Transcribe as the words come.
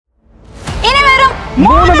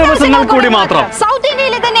3 ദിവസങ്ങൾ കൂടി മാത്രം. സൗത്ത്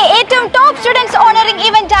ഇന്ത്യയിലെ തന്നെ ഏറ്റവും ടോപ്പ് സ്റ്റുഡൻസ് ഓണറിംഗ്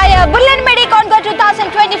ഇവന്റ് ആയ ബുള്ളറ്റ് മെഡിക്കോൺക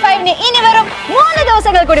 2025 ഇനി വെറും 3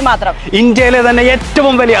 ദിവസങ്ങൾ കൂടി മാത്രം. ഇന്ത്യയിലെ തന്നെ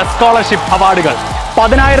ഏറ്റവും വലിയ സ്കോളർഷിപ്പ് അവാർഡുകൾ.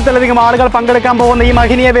 10,000-ലധികം ആളുകൾ പങ്കെടുക്കാൻ പോകുന്ന ഈ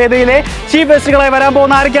മഹനീയ വേദിയിലെ ചീഫ് ഗസ്റ്റുകളായി വരാൻ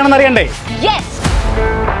പോകുന്ന ആരൊക്കെയാണെന്ന് അറിയണ്ടേ?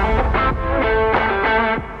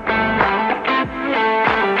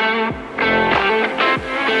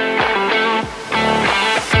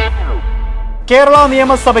 കേരള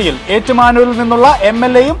നിയമസഭയിൽ ഏറ്റുമാനൂരിൽ നിന്നുള്ള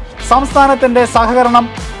MLAയും സംസ്ഥാനത്തിന്റെ സഹകരണം,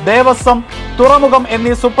 ദേവസ്വം, തുറമുഖം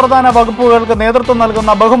എന്നീ സുപ്രധാന വകുപ്പുകൾക്ക് നേതൃത്വം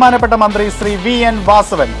നൽകുന്ന ബഹുമാനപ്പെട്ട മന്ത്രി ശ്രീ VN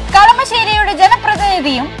വാസവൻ, കളമശ്ശേരിയുടെ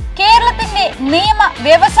ജനപ്രതിനിധിയും കേരളത്തിന്റെ നിയമ,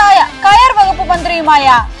 വ്യവസായ, കയർ വകുപ്പ്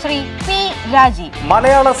മന്ത്രിയുമായ ശ്രീ P. രാജീവ്,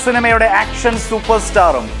 മലയാള സിനിമയുടെ ആക്ഷൻ സൂപ്പർ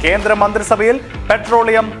സ്റ്റാറും കേന്ദ്ര മന്ത്രിസഭയിൽ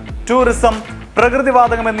പെട്രോളിയം, ടൂറിസം,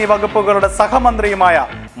 പ്രകൃതിവാതകം എന്നീ വകുപ്പുകളുടെ സഹമന്ത്രിയുമായ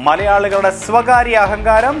മലയാളികളുടെ സ്വകാര്യ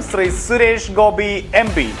അഹങ്കാരം ശ്രീ സുരേഷ് ഗോപി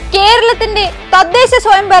MP, കേരളത്തിന്റെ തദ്ദേശ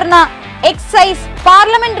സ്വയംഭരണ, എക്സൈസ്,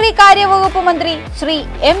 പാർലമെന്ററി കാര്യവകുപ്പ് മന്ത്രി ശ്രീ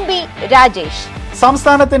MB രാജേഷ്,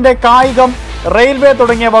 സംസ്ഥാനത്തിന്റെ കായികം, റെയിൽവേ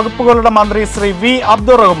തുടങ്ങിയ വകുപ്പുകളുടെ മന്ത്രി ശ്രീ V.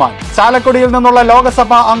 അബ്ദുറഹ്മാൻ, ചാലക്കുടിയിൽ നിന്നുള്ള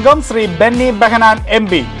ലോകസഭാ അംഗം ശ്രീ ബെന്നി ബെഹനാൻ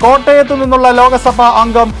MP, കോട്ടയത്തു നിന്നുള്ള ലോകസഭാ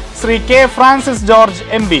അംഗം Shri K. Francis George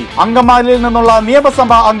MP, അങ്കമാലിയിൽ നിന്നുള്ള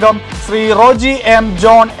നിയമസഭാ അംഗം Shri Roji M.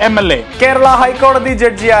 John MLA, Kerala ഹൈക്കോടതി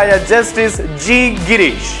ജഡ്ജിയായ justice G.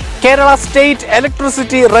 Girish, Kerala state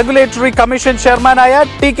electricity regulatory commission ചെയർമാനായ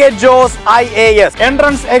TK Jose IAS,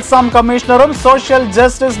 entrance exam കമ്മീഷണറും social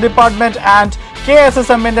justice department and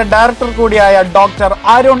KSSMന്റെ director കൂടിയായ doctor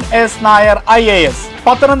Arun S. Nair IAS,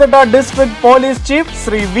 Pathanamthitta district police chief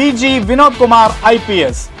Shri VG Vinod Kumar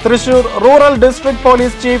IPS, Thrissur rural district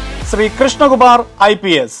police chief Shri Krishnakumar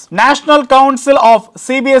IPS, national council of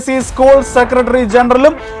CBSE school secretary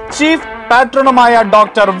ജനറലും chief പാട്രണുമായ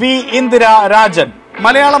doctor V. Indira Rajan,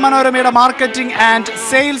 മലയാള മനോരമയുടെ marketing and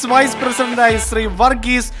sales vice പ്രസിഡന്റായി Shri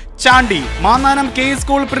Varghese Chandy, Mannanam K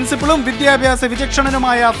school പ്രിൻസിപ്പളും വിദ്യാഭ്യാസ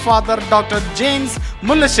വിചക്ഷണനുമായ father doctor James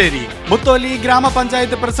Mullassery, Mutholy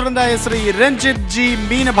ഗ്രാമപഞ്ചായത്ത് പ്രസിഡന്റായ Shri Ranjith G.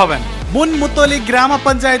 മീനഭവൻ, മുൻ മുത്തോലി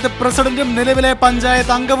ഗ്രാമപഞ്ചായത്ത് പ്രസിഡന്റും നിലവിലെ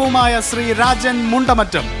പഞ്ചായത്ത് അംഗവുമായ ശ്രീ രാജൻ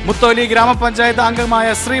മുണ്ടമറ്റം, മുത്തോലി ഗ്രാമപഞ്ചായത്ത് അംഗമായ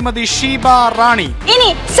ശ്രീമതി ഷീബ റാണി. ഇനി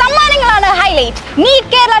സമ്മാനങ്ങളാണ് ഹൈലൈറ്റ്.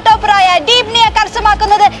 നീറ്റ് കേരള ടോപ്പറായ ദീപ്നിയെ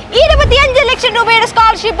കരസ്ഥമാക്കുന്നത് 25 ലക്ഷം രൂപയുടെ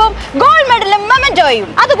സ്കോളർഷിപ്പും ഗോൾഡ് മെഡലും മെമന്റോയും.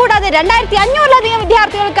 അതുകൂടാതെ 2500-ലധികം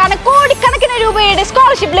വിദ്യാർത്ഥികൾക്കാണ് കോടിക്കണക്കിന് രൂപയുടെ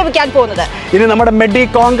സ്കോളർഷിപ്പ് ലഭിക്കാൻ പോകുന്നത്. ഇനി നമ്മുടെ മെഡി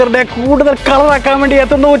കോൺകറുടെ കൂടുതൽ കളറാക്കാൻ വേണ്ടി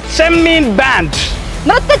എത്തുന്നു ചെമ്മീൻ band,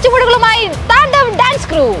 നൃത്തച്ചുവടുകളുമായി Tandav dance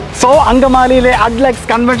crew. So അങ്കമാലിയിലെ Adlux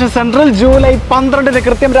convention സെന്ററിൽ ജൂലൈ 12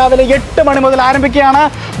 കൃത്യം രാവിലെ 8 മണി മുതൽ ആരംഭിക്കുകയാണ്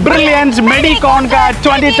ബ്രില്യന്റ് മെഡി കോൺക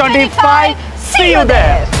 2025. See you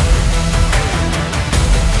there.